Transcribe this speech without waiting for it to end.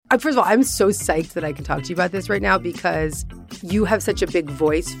First of all, I'm so psyched that I can talk to you about this right now because you have such a big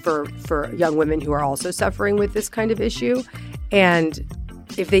voice for young women who are also suffering with this kind of issue. And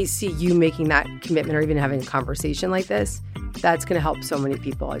if they see you making that commitment or even having a conversation like this, that's going to help so many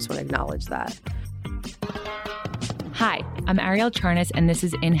people. I just want to acknowledge that. Hi, I'm Arielle Charnas, and this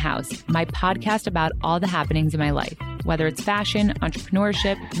is In House, my podcast about all the happenings in my life. Whether it's fashion,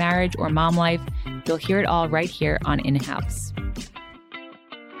 entrepreneurship, marriage, or mom life, you'll hear it all right here on In House.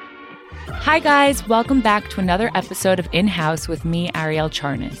 Hi guys, welcome back to another episode of In House with me, Arielle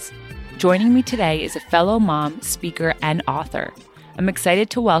Charnas. Joining me today is a fellow mom, speaker, and author. I'm excited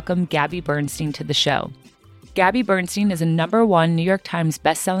to welcome Gabby Bernstein to the show. Gabby Bernstein is a #1 New York Times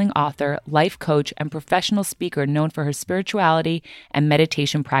bestselling author, life coach, and professional speaker known for her spirituality and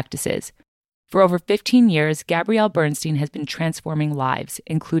meditation practices. For over 15 years, Gabrielle Bernstein has been transforming lives,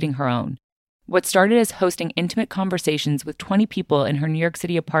 including her own. What started as hosting intimate conversations with 20 people in her New York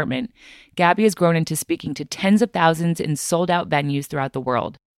City apartment, Gabby has grown into speaking to tens of thousands in sold-out venues throughout the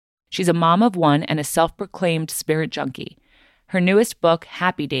world. She's a mom of one and a self-proclaimed spirit junkie. Her newest book,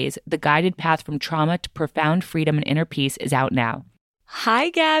 Happy Days, The Guided Path from Trauma to Profound Freedom and Inner Peace, is out now. Hi,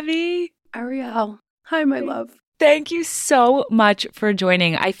 Gabby. Arielle. Hi, my love. Thank you so much for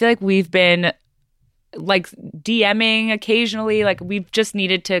joining. I feel like we've been DMing occasionally, we've just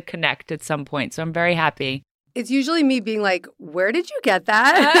needed to connect at some point. So I'm very happy. It's usually me being like, where did you get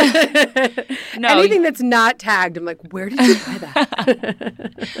that? No, anything that's not tagged, I'm like, where did you buy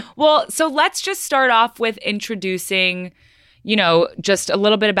that? Well, so let's just start off with introducing, just a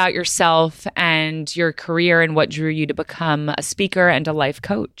little bit about yourself and your career and what drew you to become a speaker and a life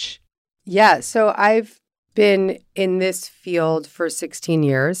coach. Yeah, so I've been in this field for 16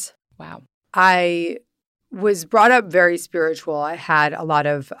 years. Wow. I was brought up very spiritual. I had a lot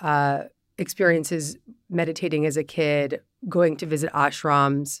of experiences meditating as a kid, going to visit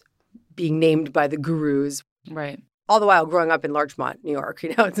ashrams, being named by the gurus. Right. All the while growing up in Larchmont, New York.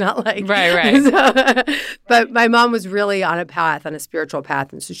 It's not like... Right. But my mom was really on a spiritual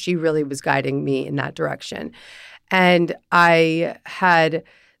path. And so she really was guiding me in that direction. And I had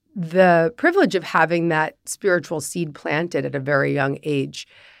the privilege of having that spiritual seed planted at a very young age.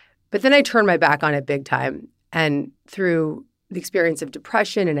 But then I turned my back on it big time. And through the experience of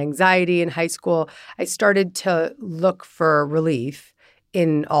depression and anxiety in high school, I started to look for relief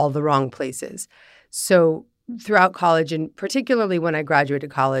in all the wrong places. So throughout college, and particularly when I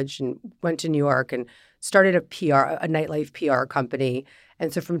graduated college and went to New York and started a nightlife PR company.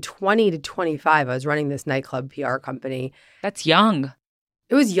 And so from 20 to 25, I was running this nightclub PR company. That's young.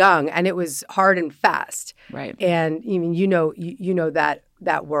 It was young and it was hard and fast. Right. And you know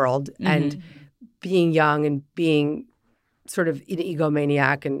that world, mm-hmm. And being young and being sort of an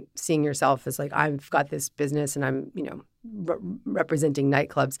egomaniac and seeing yourself as like, I've got this business and I'm, representing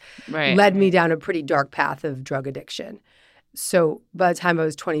nightclubs, right. Led me down a pretty dark path of drug addiction. So by the time I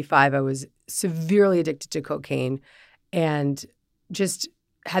was 25, I was severely addicted to cocaine and just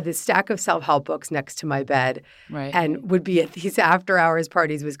had this stack of self-help books next to my bed, right. And would be at these after-hours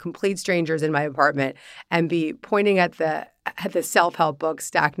parties with complete strangers in my apartment and be pointing at the self-help book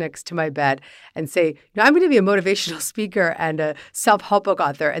stacked next to my bed and say, I'm going to be a motivational speaker and a self-help book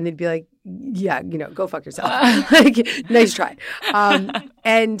author. And they'd be like, yeah, go fuck yourself. Nice try.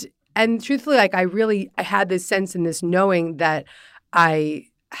 And truthfully, I had this sense and this knowing that I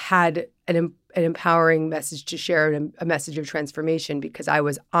had an empowering message to share and a message of transformation because I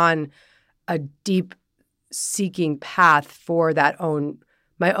was on a deep seeking path for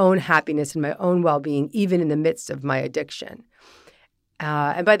my own happiness and my own well-being, even in the midst of my addiction.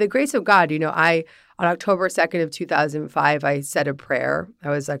 And by the grace of God, on October 2nd of 2005, I said a prayer. I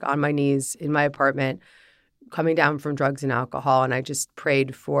was on my knees in my apartment, coming down from drugs and alcohol, and I just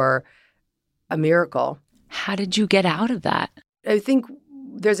prayed for a miracle. How did you get out of that? I think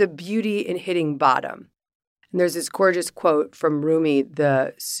there's a beauty in hitting bottom. And there's this gorgeous quote from Rumi,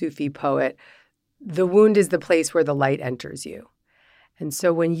 the Sufi poet, "The wound is the place where the light enters you." And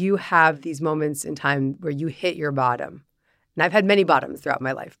so when you have these moments in time where you hit your bottom, and I've had many bottoms throughout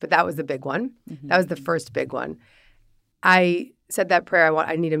my life, but that was the big one. Mm-hmm. That was the first big one. I said that prayer,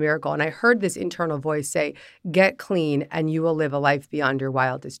 I need a miracle. And I heard this internal voice say, get clean and you will live a life beyond your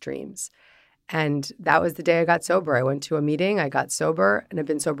wildest dreams. And that was the day I got sober. I went to a meeting, I got sober, and I've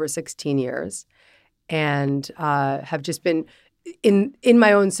been sober 16 years. And have just been, in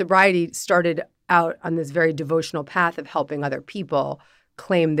my own sobriety, started out on this very devotional path of helping other people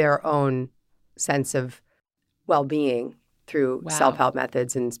claim their own sense of well-being through self-help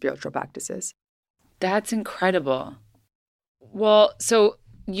methods and spiritual practices. That's incredible. Well, so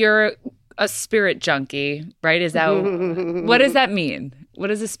you're a spirit junkie, right? Is that what does that mean? What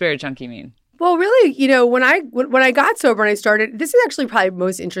does a spirit junkie mean? Well, really, when I got sober and I started, this is actually probably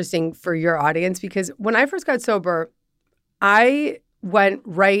most interesting for your audience, because when I first got sober, I went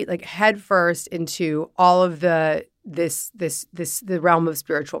right head first into all of the realm of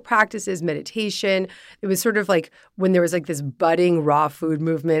spiritual practices, meditation. It was sort of like when there was this budding raw food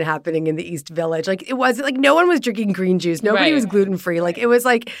movement happening in the East Village. It wasn't no one was drinking green juice. Nobody was gluten-free. It was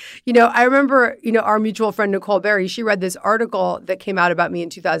I remember, our mutual friend, Nicole Berry, she read this article that came out about me in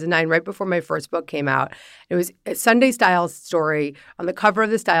 2009, right before my first book came out. It was a Sunday Style story on the cover of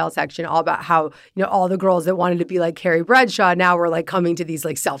the Style section, all about how, all the girls that wanted to be like Carrie Bradshaw now were coming to these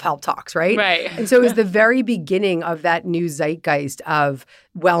self-help talks, right? Right. And so it was the very beginning of that new zeitgeist of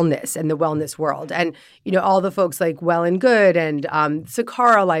wellness and the wellness world. And, all the folks like Well and Good and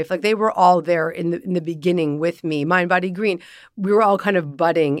Sakara Life, they were all there in the beginning with me. Mind Body Green, we were all kind of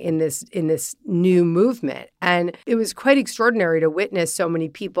budding in this new movement. And it was quite extraordinary to witness so many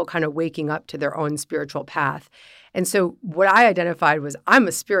people kind of waking up to their own spiritual path. And so what I identified was I'm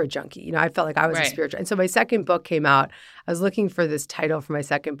a spirit junkie. I felt like I was a spiritual. And so my second book came out. I was looking for this title for my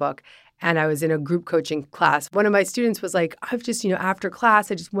second book. And I was in a group coaching class. One of my students was like, I've just, after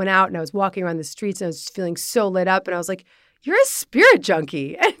class, I just went out and I was walking around the streets and I was just feeling so lit up. And I was like, you're a spirit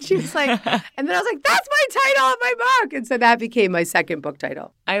junkie. And she was like, and then I was like, that's my title of my book. And so that became my second book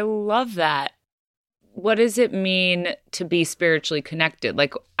title. I love that. What does it mean to be spiritually connected?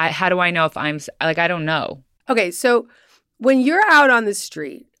 How do I know if I'm, I don't know. Okay, so when you're out on the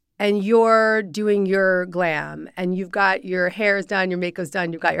street and you're doing your glam and you've got your hair's done, your makeup's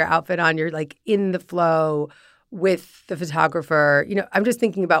done, you've got your outfit on, you're in the flow with the photographer, I'm just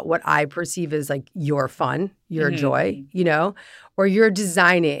thinking about what I perceive as your fun, your joy, or you're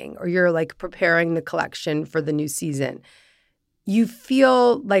designing or you're preparing the collection for the new season. You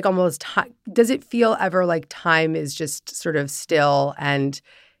feel almost, does it feel ever like time is just sort of still and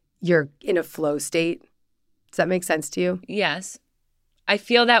you're in a flow state? Does that make sense to you? Yes. I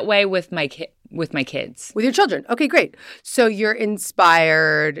feel that way with my kids. With your children. Okay, great. So you're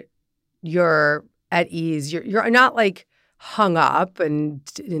inspired, you're at ease, you're not hung up and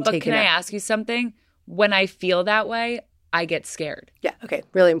But taken can I ask you something? When I feel that way, I get scared. Yeah, okay.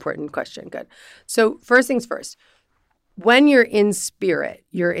 Really important question. Good. So first things first, when you're in spirit,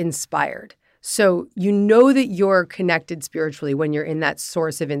 you're inspired. So you know that you're connected spiritually when you're in that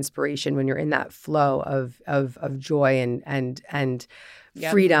source of inspiration, when you're in that flow of joy and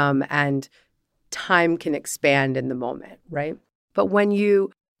freedom, and time can expand in the moment, right? But when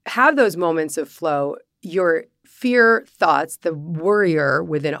you have those moments of flow, your fear thoughts, the worrier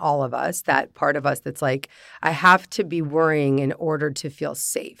within all of us, that part of us that's I have to be worrying in order to feel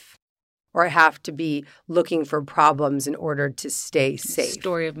safe. Or I have to be looking for problems in order to stay safe.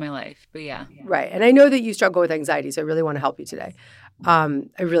 Story of my life, but yeah. Right. And I know that you struggle with anxiety, so I really want to help you today. I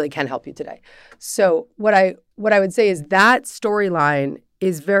really can help you today. So what I would say is that storyline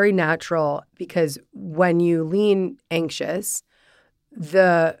is very natural, because when you lean anxious,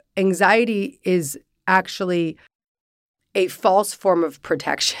 the anxiety is actually a false form of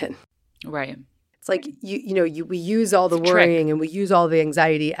protection. Right. It's we use all the worrying and we use all the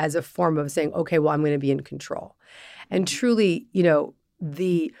anxiety as a form of saying, okay, well, I'm going to be in control. And truly,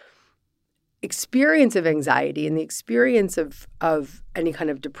 the experience of anxiety and the experience of any kind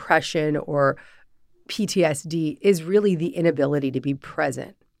of depression or PTSD is really the inability to be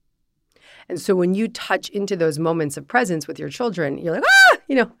present. And so when you touch into those moments of presence with your children, you're like, I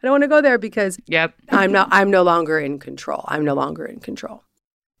don't want to go there because I'm no longer in control. I'm no longer in control.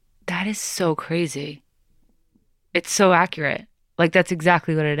 That is so crazy. It's so accurate. That's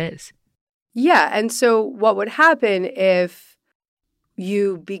exactly what it is. Yeah. And so what would happen if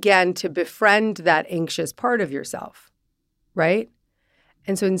you began to befriend that anxious part of yourself, right?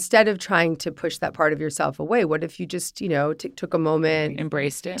 And so instead of trying to push that part of yourself away, what if you just, took a moment,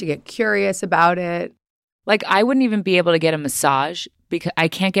 embraced it, to get curious about it? I wouldn't even be able to get a massage, because I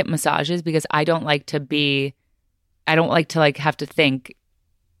can't get massages because I don't like to have to think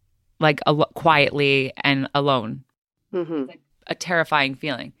quietly and alone. Mm-hmm. A terrifying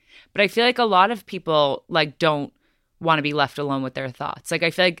feeling. But I feel like a lot of people don't want to be left alone with their thoughts. I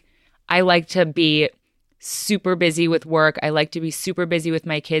feel like I like to be super busy with work. I like to be super busy with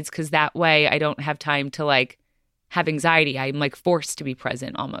my kids, because that way I don't have time to have anxiety. I'm forced to be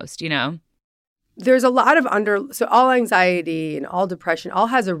present almost, There's a lot of so all anxiety and all depression all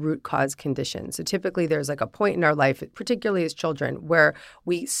has a root cause condition. So typically there's a point in our life, particularly as children, where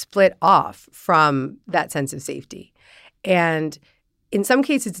we split off from that sense of safety. And in some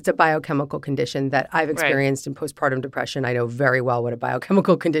cases, it's a biochemical condition that I've experienced in postpartum depression. I know very well what a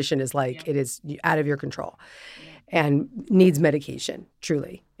biochemical condition is like. Yeah. It is out of your control. and needs medication,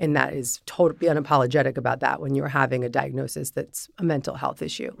 truly. And that is totally unapologetic about that when you're having a diagnosis that's a mental health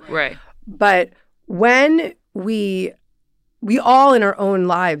issue. Right. But when we all in our own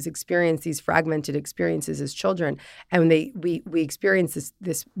lives experience these fragmented experiences as children, and we experience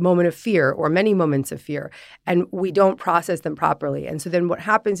this moment of fear or many moments of fear, and we don't process them properly. And so then what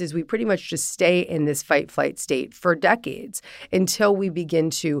happens is we pretty much just stay in this fight-flight state for decades until we begin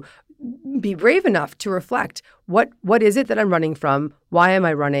to be brave enough to reflect, what is it that I'm running from? Why am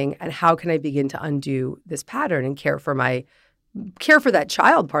I running? And how can I begin to undo this pattern and care for that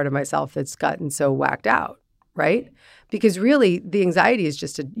child part of myself that's gotten so whacked out, right? Because really, the anxiety is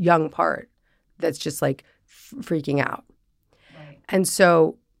just a young part that's just like freaking out. Right. And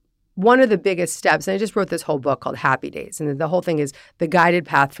so one of the biggest steps, and I just wrote this whole book called Happy Days, and the whole thing is the guided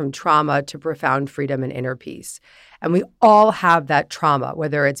path from trauma to profound freedom and inner peace. And we all have that trauma,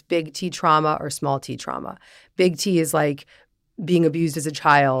 whether it's big T trauma or small T trauma. Big T is like being abused as a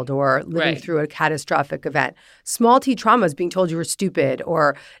child or living through a catastrophic event. Small T trauma is being told you were stupid,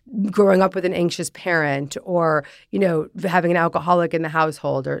 or growing up with an anxious parent, or, having an alcoholic in the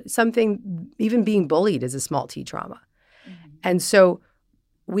household, or something, even being bullied is a small T trauma. Mm-hmm. And so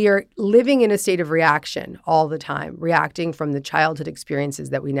we are living in a state of reaction all the time, reacting from the childhood experiences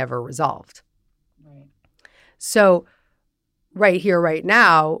that we never resolved. Right. So right here, right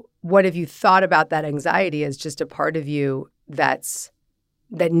now, what have you thought about that anxiety as just a part of you that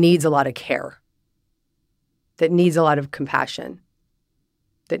needs a lot of care, that needs a lot of compassion,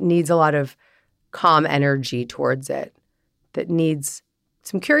 that needs a lot of calm energy towards it, that needs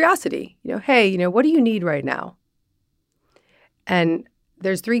some curiosity? Hey, what do you need right now? And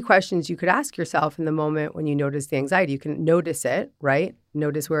there's 3 questions you could ask yourself in the moment when you notice the anxiety. You can notice it, right?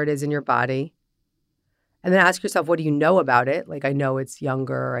 Notice where it is in your body. And then ask yourself, what do you know about it? Like, I know it's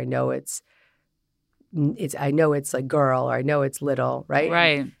younger, I know it's like girl, or I know it's little, right?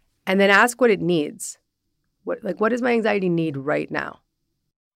 Right. And then ask what it needs. What does my anxiety need right now?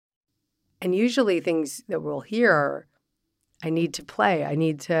 And usually things that we'll hear are, I need to play, I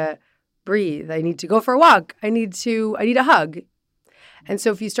need to breathe, I need to go for a walk, I need a hug. And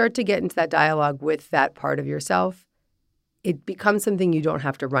so if you start to get into that dialogue with that part of yourself, it becomes something you don't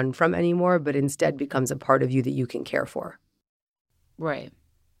have to run from anymore, but instead becomes a part of you that you can care for. Right.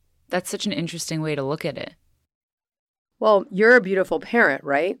 That's such an interesting way to look at it. Well, you're a beautiful parent,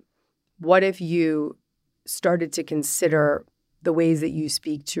 right? What if you started to consider the ways that you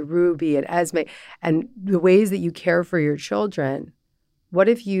speak to Ruby and Esme and the ways that you care for your children? What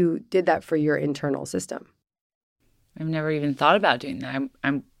if you did that for your internal system? I've never even thought about doing that.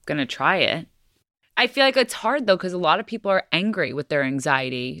 I'm going to try it. I feel like it's hard, though, because a lot of people are angry with their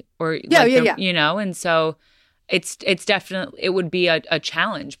anxiety or, and so it's definitely, it would be a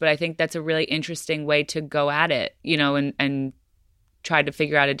challenge, but I think that's a really interesting way to go at it, and try to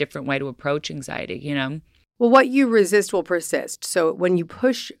figure out a different way to approach anxiety, Well, what you resist will persist. So when you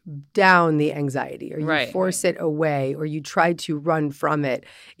push down the anxiety or you force it away or you try to run from it,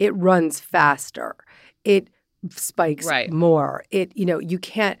 it runs faster. It spikes more. It, you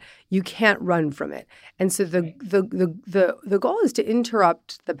can't run from it. And so the goal is to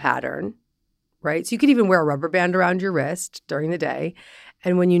interrupt the pattern, right? So you could even wear a rubber band around your wrist during the day.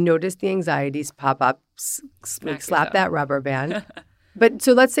 And when you notice the anxieties pop up, slap that rubber band. But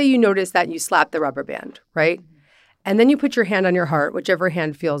so let's say you notice that and you slap the rubber band, right? And then you put your hand on your heart, whichever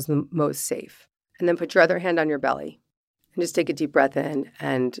hand feels the most safe. And then put your other hand on your belly and just take a deep breath in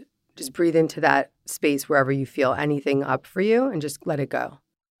and just breathe into that space wherever you feel anything up for you and just let it go.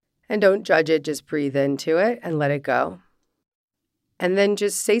 And don't judge it, just breathe into it and let it go. And then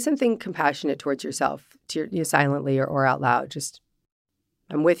just say something compassionate towards yourself, silently or out loud. Just,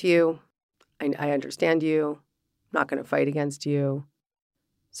 I'm with you. I understand you. I'm not going to fight against you.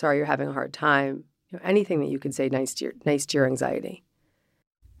 Sorry you're having a hard time. Anything that you can say nice to your anxiety.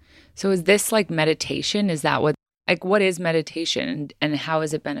 So is this like meditation? Is that what is meditation and how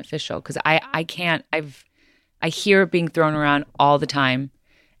is it beneficial? Because I hear it being thrown around all the time.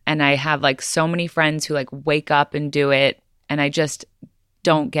 And I have like so many friends who like wake up and do it. And I just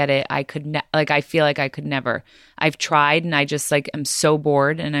don't get it. I feel like I could never. I've tried and I just like am so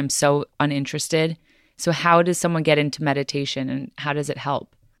bored and I'm so uninterested. So how does someone get into meditation and how does it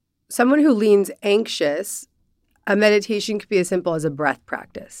help? Someone who leans anxious, a meditation could be as simple as a breath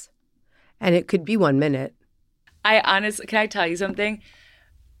practice. And it could be 1 minute. I honestly, can I tell you something?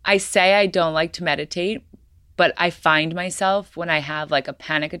 I say I don't like to meditate, but I find myself when I have like a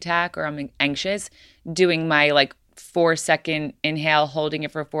panic attack or I'm anxious doing my like 4-second inhale, holding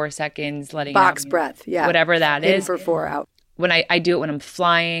it for 4 seconds, letting box it out, breath, yeah. Whatever that in is. for 4 out. When I do it when I'm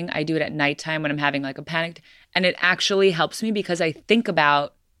flying, I do it at nighttime when I'm having like a panic. And it actually helps me because I think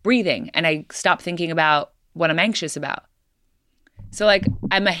about breathing and I stop thinking about what I'm anxious about. So like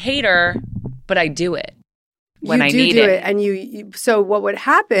I'm a hater, but I do it when I need it. And so what would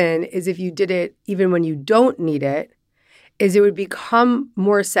happen is if you did it even when you don't need it, is it would become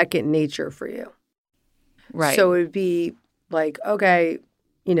more second nature for you. Right. So it would be like, okay,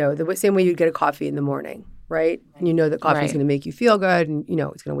 the same way you'd get a coffee in the morning, right? And you know that coffee is going to make you feel good and,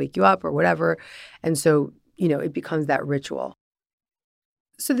 it's going to wake you up or whatever. And so, it becomes that ritual.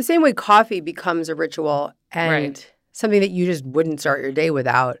 So the same way coffee becomes a ritual and something that you just wouldn't start your day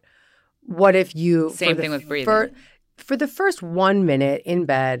without, what if you— Same thing with breathing. For the first 1 minute in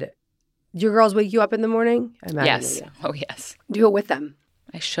bed, your girls wake you up in the morning? Yes. Oh, yes. Do it with them.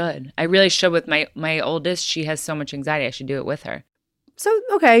 I should. I really should with my oldest. She has so much anxiety. I should do it with her. So,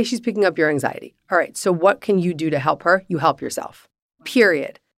 okay, she's picking up your anxiety. All right. So what can you do to help her? You help yourself.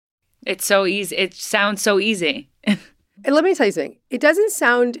 Period. It's so easy. It sounds so easy. And let me tell you something. It doesn't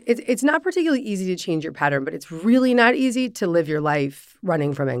sound— it's not particularly easy to change your pattern, but it's really not easy to live your life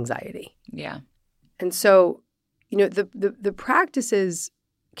running from anxiety. Yeah. And so, the practices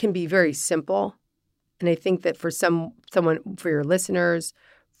can be very simple. And I think that for for your listeners,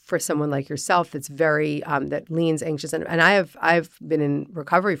 for someone like yourself that's very that leans anxious, and I've been in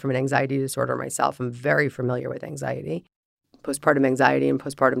recovery from an anxiety disorder myself. I'm very familiar with anxiety, postpartum anxiety and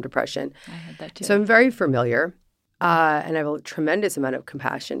postpartum depression. I had that too. So I'm very familiar, and I have a tremendous amount of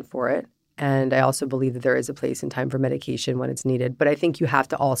compassion for it. And I also believe that there is a place and time for medication when it's needed. But I think you have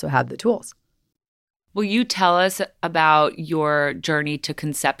to also have the tools. Will you tell us about your journey to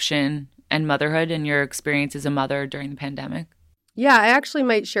conception and motherhood and your experience as a mother during the pandemic? Yeah, I actually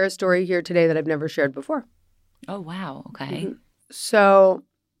might share a story here today that I've never shared before. Oh, wow. Okay. Mm-hmm. So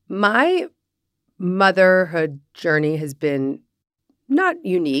my motherhood journey has been not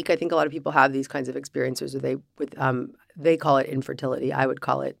unique. I think a lot of people have these kinds of experiences where they call it infertility. I would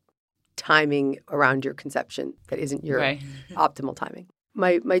call it timing around your conception that isn't your optimal timing.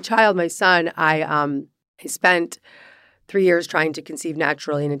 My child, my son, I spent 3 years trying to conceive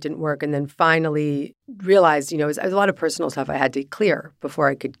naturally and it didn't work. And then finally realized, it was a lot of personal stuff I had to clear before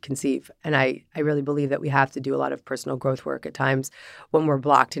I could conceive. And I really believe that we have to do a lot of personal growth work at times when we're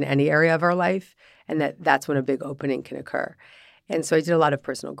blocked in any area of our life. And that's when a big opening can occur. And so I did a lot of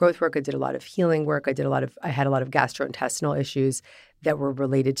personal growth work. I did a lot of healing work. I had a lot of gastrointestinal issues that were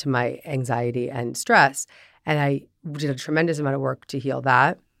related to my anxiety and stress. And I did a tremendous amount of work to heal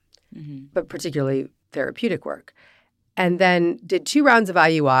that, but particularly therapeutic work. And then did 2 rounds of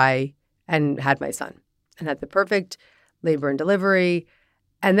IUI and had my son and had the perfect labor and delivery,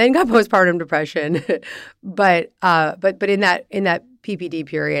 and then got postpartum depression. But in that PPD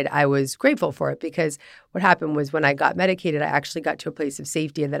period, I was grateful for it because what happened was when I got medicated, I actually got to a place of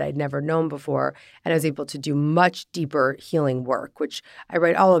safety that I'd never known before, and I was able to do much deeper healing work, which I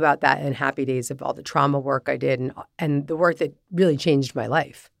write all about that in Happy Days of all the trauma work I did and the work that really changed my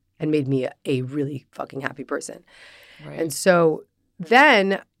life and made me a really fucking happy person. Right. And so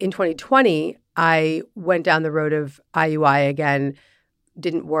then in 2020, I went down the road of IUI again,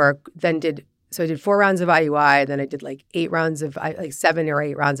 didn't work, so I did 4 rounds of IUI, then I did like 7 or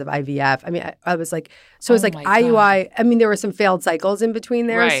 8 rounds of IVF. I mean, I was like, so it was like IUI. God. I mean, there were some failed cycles in between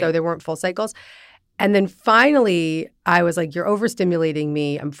there, so there weren't full cycles. And then finally, I was like, you're overstimulating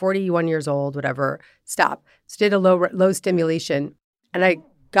me. I'm 41 years old, whatever. Stop. So did a low stimulation, and I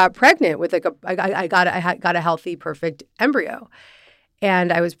got pregnant with I got a healthy, perfect embryo.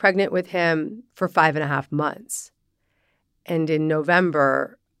 And I was pregnant with him for 5.5 months. And in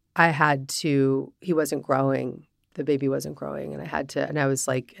November, he wasn't growing. The baby wasn't growing. And I was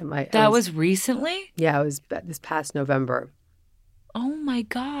like, That was recently? Yeah, it was this past November. Oh my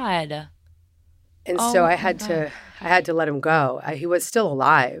God. And so I had to let him go. He was still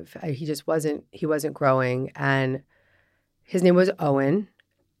alive. He wasn't growing. And his name was Owen.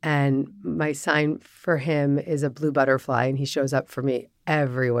 And my sign for him is a blue butterfly, and he shows up for me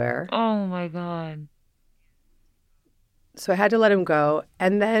everywhere. Oh my God. So I had to let him go.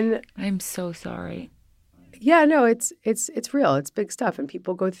 And then I'm so sorry. Yeah, no, it's real. It's big stuff. And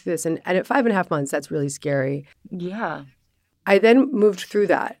people go through this. And at 5.5 months, that's really scary. Yeah. I then moved through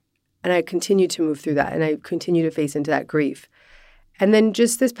that. And I continued to move through that. And I continue to face into that grief. And then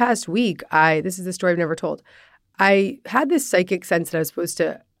just this past week, this is the story I've never told. I had this psychic sense that I was supposed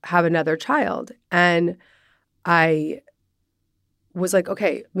to have another child. And I was like,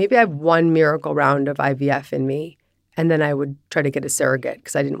 okay, maybe I have one miracle round of IVF in me. And then I would try to get a surrogate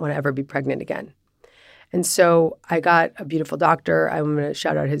because I didn't want to ever be pregnant again. And so I got a beautiful doctor. I'm going to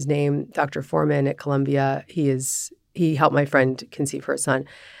shout out his name, Dr. Foreman at Columbia. He helped my friend conceive her son.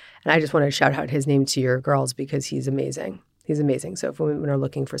 And I just want to shout out his name to your girls because he's amazing. He's amazing. So if women are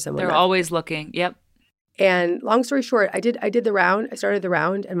looking for someone, they're always looking. Yep. And long story short, I did the round. I started the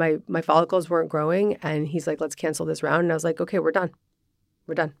round, and my follicles weren't growing. And he's like, "Let's cancel this round." And I was like, "Okay, we're done.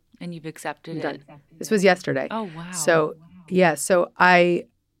 We're done." And you've accepted it. Done. This was yesterday. Oh wow. So yeah. So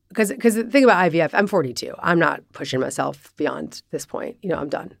because the thing about IVF, I'm 42. I'm not pushing myself beyond this point. I'm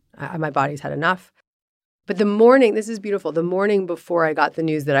done. My body's had enough. But the morning, this is beautiful. The morning before I got the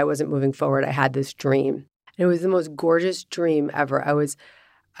news that I wasn't moving forward, I had this dream. And it was the most gorgeous dream ever. I was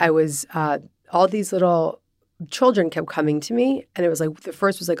all these little children kept coming to me. And it was like, the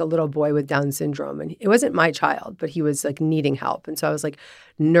first was like a little boy with Down syndrome. And it wasn't my child, but he was like needing help. And so I was like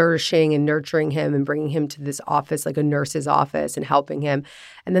nourishing and nurturing him and bringing him to this office, like a nurse's office, and helping him.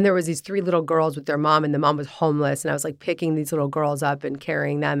 And then there was these 3 little girls with their mom, and the mom was homeless. And I was like picking these little girls up and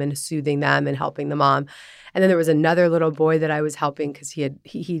carrying them and soothing them and helping the mom. And then there was another little boy that I was helping because he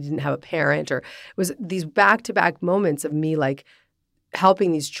didn't have a parent. Or it was these back-to-back moments of me like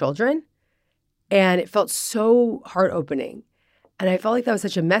helping these children. And it felt so heart-opening. And I felt like that was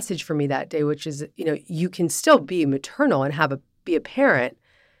such a message for me that day, which is, you can still be maternal and be a parent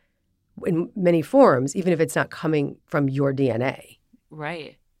in many forms, even if it's not coming from your DNA.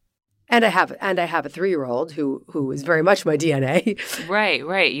 Right. And I have a 3-year-old who is very much my DNA.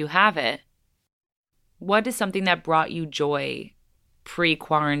 Right. You have it. What is something that brought you joy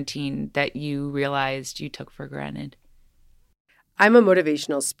pre-quarantine that you realized you took for granted? I'm a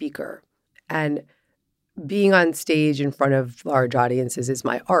motivational speaker. And being on stage in front of large audiences is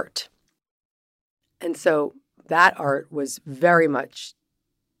my art. And so that art was very much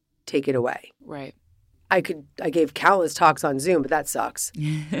taken away. Right. I gave countless talks on Zoom, but that sucks.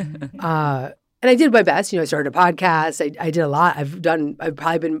 And I did my best. I started a podcast. I did a lot. I've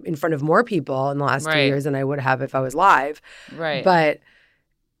probably been in front of more people in the last 3 years than I would have if I was live. Right. But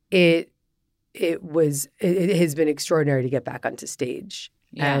it has been extraordinary to get back onto stage.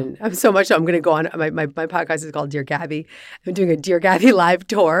 Yeah. And I'm so much so I'm going to go on. My podcast is called Dear Gabby. I'm doing a Dear Gabby live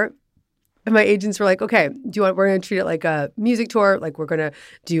tour. And my agents were like, okay, we're going to treat it like a music tour. Like we're going to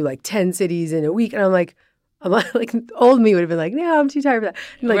do like 10 cities in a week. And I'm like, old me would have been like, no, I'm too tired for that.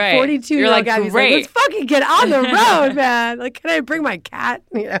 And like 42-year-old Gabby's like, let's fucking get on the road, man. Like, can I bring my cat?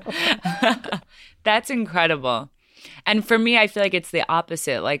 That's incredible. And for me, I feel like it's the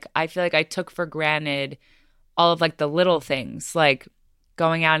opposite. Like, I feel like I took for granted all of like the little things, like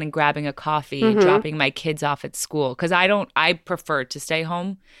going out and grabbing a coffee, dropping my kids off at school. Because I prefer to stay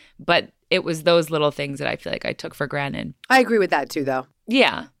home. But it was those little things that I feel like I took for granted. I agree with that too, though.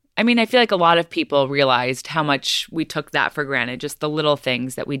 Yeah. I mean, I feel like a lot of people realized how much we took that for granted, just the little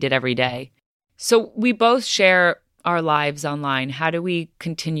things that we did every day. So we both share our lives online. How do we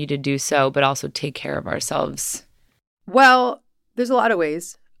continue to do so, but also take care of ourselves? Well, there's a lot of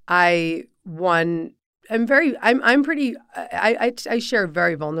ways. I share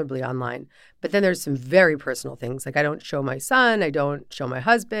very vulnerably online, but then there's some very personal things. Like I don't show my son, I don't show my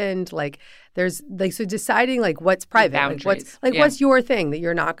husband. Like there's like, so deciding like what's private, like what's your thing that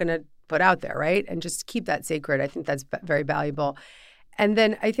you're not going to put out there, right? And just keep that sacred. I think that's very valuable. And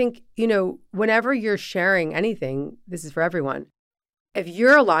then I think, whenever you're sharing anything, this is for everyone, if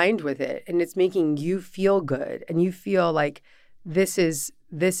you're aligned with it and it's making you feel good and you feel like this is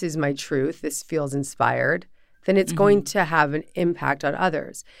my truth, this feels inspired, then it's going to have an impact on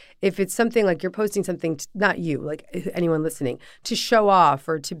others. If it's something like you're posting something, not you, like anyone listening, to show off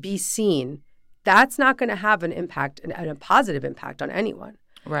or to be seen, that's not going to have an impact and a positive impact on anyone.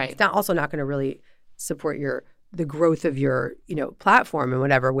 Right. It's also not going to really support the growth of your, platform in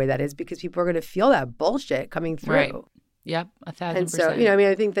whatever way that is, because people are going to feel that bullshit coming through. Right. Yep, 1,000%. And so,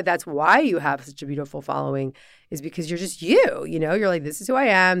 I think that's why you have such a beautiful following, is because you're just you, you're like, this is who I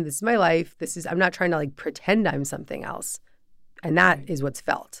am. This is my life. I'm not trying to like pretend I'm something else. And that is what's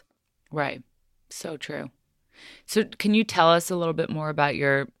felt. Right. So true. So can you tell us a little bit more about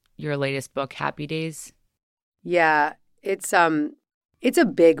your latest book, Happy Days? Yeah, it's a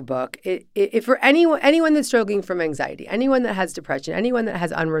big book. It for anyone that's struggling from anxiety, anyone that has depression, anyone that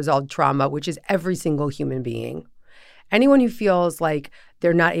has unresolved trauma, which is every single human being, anyone who feels like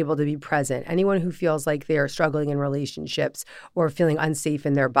they're not able to be present, anyone who feels like they are struggling in relationships or feeling unsafe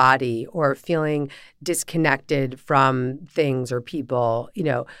in their body or feeling disconnected from things or people,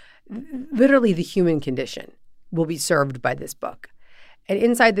 literally the human condition will be served by this book. And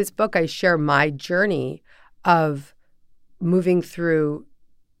inside this book, I share my journey of moving through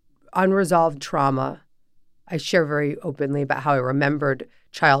unresolved trauma. I share very openly about how I remembered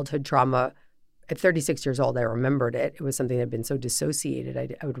childhood trauma. At 36 years old, I remembered it. It was something that had been so dissociated. I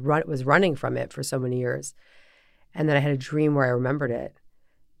was running from it for so many years. And then I had a dream where I remembered it.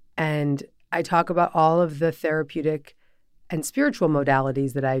 And I talk about all of the therapeutic and spiritual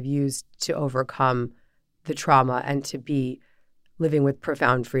modalities that I've used to overcome the trauma and to be living with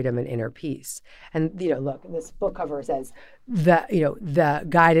profound freedom and inner peace. And, look, this book cover says the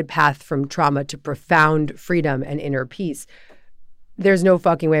guided path from trauma to profound freedom and inner peace. There's no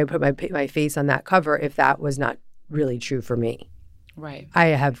fucking way I put my face on that cover if that was not really true for me. Right. I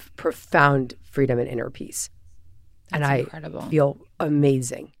have profound freedom and inner peace. That's and incredible. I feel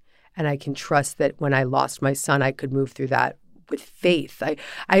amazing. And I can trust that when I lost my son, I could move through that with faith.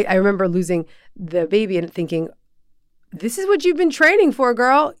 I remember losing the baby and thinking, this is what you've been training for,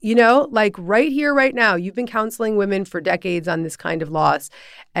 girl. Like right here, right now, you've been counseling women for decades on this kind of loss.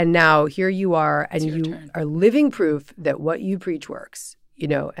 And now here you are, and you are living proof that what you preach works,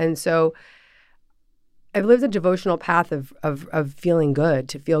 And so I've lived a devotional path of feeling good,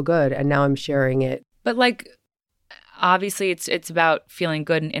 to feel good. And now I'm sharing it. But obviously it's about feeling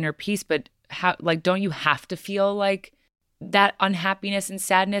good and inner peace, but how, don't you have to feel like that unhappiness and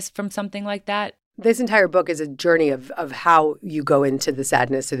sadness from something like that? This entire book is a journey of how you go into the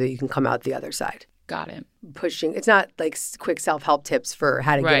sadness so that you can come out the other side. Got it. Pushing. It's not like quick self-help tips for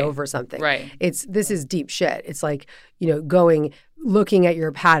how to get over something. Right. This is deep shit. It's like, looking at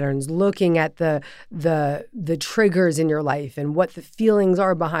your patterns, looking at the triggers in your life and what the feelings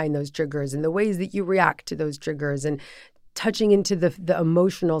are behind those triggers and the ways that you react to those triggers, and touching into the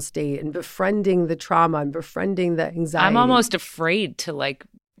emotional state and befriending the trauma and befriending the anxiety. I'm almost afraid to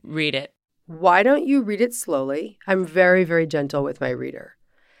read it. Why don't you read it slowly? I'm very, very gentle with my reader.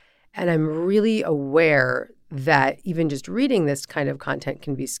 And I'm really aware that even just reading this kind of content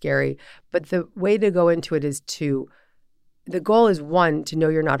can be scary. But the way to go into it is the goal is, one, to know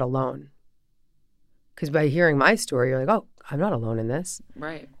you're not alone. Because by hearing my story, you're like, oh, I'm not alone in this.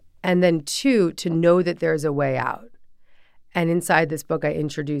 Right. And then two, to know that there's a way out. And inside this book, I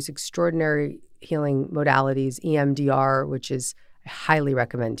introduce extraordinary healing modalities, EMDR, which is I highly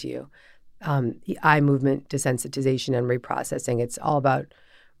recommend to you. Eye movement desensitization and reprocessing. It's all about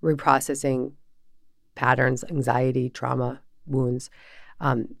reprocessing patterns, anxiety, trauma, wounds.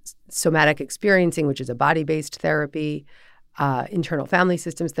 Somatic experiencing, which is a body-based therapy. Internal family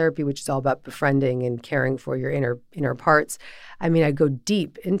systems therapy, which is all about befriending and caring for your inner parts. I mean, I go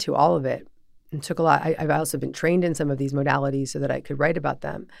deep into all of it. It took a lot. I've also been trained in some of these modalities so that I could write about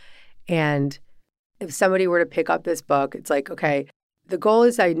them. And if somebody were to pick up this book, it's like, okay, the goal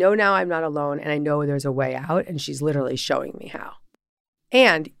is I know now I'm not alone, and I know there's a way out, and she's literally showing me how.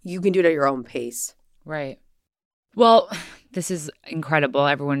 And you can do it at your own pace. Right. Well, this is incredible.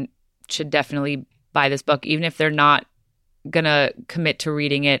 Everyone should definitely buy this book, even if they're not going to commit to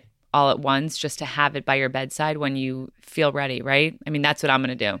reading it all at once, just to have it by your bedside when you feel ready, right? I mean, that's what I'm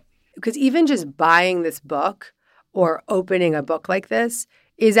going to do. Because even just buying this book or opening a book like this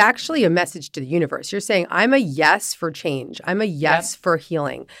is actually a message to the universe. You're saying, I'm a yes for change. I'm a yes for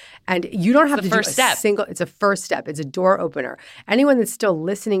healing. And you don't have to do a single, it's a first step. It's a door opener. Anyone that's still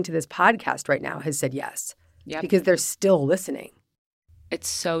listening to this podcast right now has said yes. Yep. Because they're still listening. It's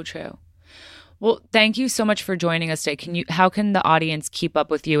so true. Well, thank you so much for joining us today. How can the audience keep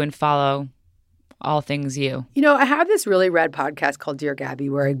up with you and follow all things you? I have this really rad podcast called Dear Gabby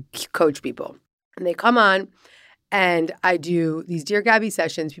where I coach people. And they come on and I do these Dear Gabby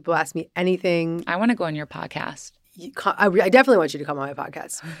sessions. People ask me anything. I want to go on your podcast. I definitely want you to come on my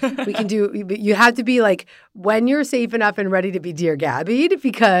podcast. We can do, you have to be like, when you're safe enough and ready to be Dear Gabby,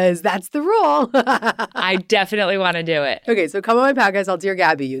 because that's the rule. I definitely want to do it. Okay, so come on my podcast. I'll Dear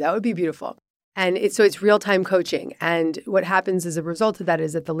Gabby you. That would be beautiful. And it's real-time coaching. And what happens as a result of that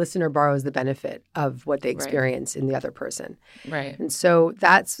is that the listener borrows the benefit of what they experience in the other person. Right. And so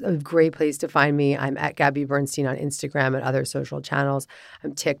that's a great place to find me. I'm at Gabby Bernstein on Instagram and other social channels.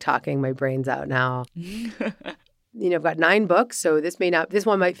 I'm TikToking my brains out now. I've got 9 books, so this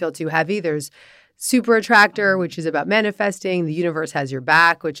one might feel too heavy. There's Super Attractor, which is about manifesting. The Universe Has Your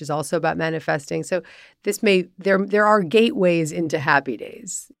Back, which is also about manifesting. So there are gateways into happy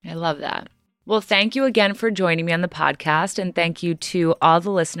days. I love that. Well, thank you again for joining me on the podcast, and thank you to all the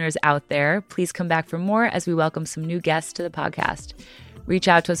listeners out there. Please come back for more as we welcome some new guests to the podcast. Reach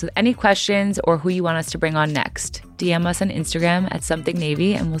out to us with any questions or who you want us to bring on next. DM us on Instagram at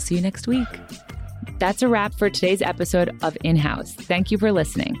somethingnavy, and we'll see you next week. That's a wrap for today's episode of In-House. Thank you for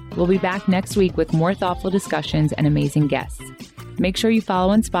listening. We'll be back next week with more thoughtful discussions and amazing guests. Make sure you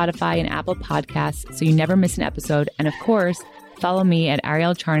follow on Spotify and Apple Podcasts so you never miss an episode. And of course, follow me at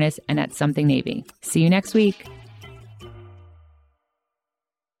Ariel Charnas and at Something Navy. See you next week.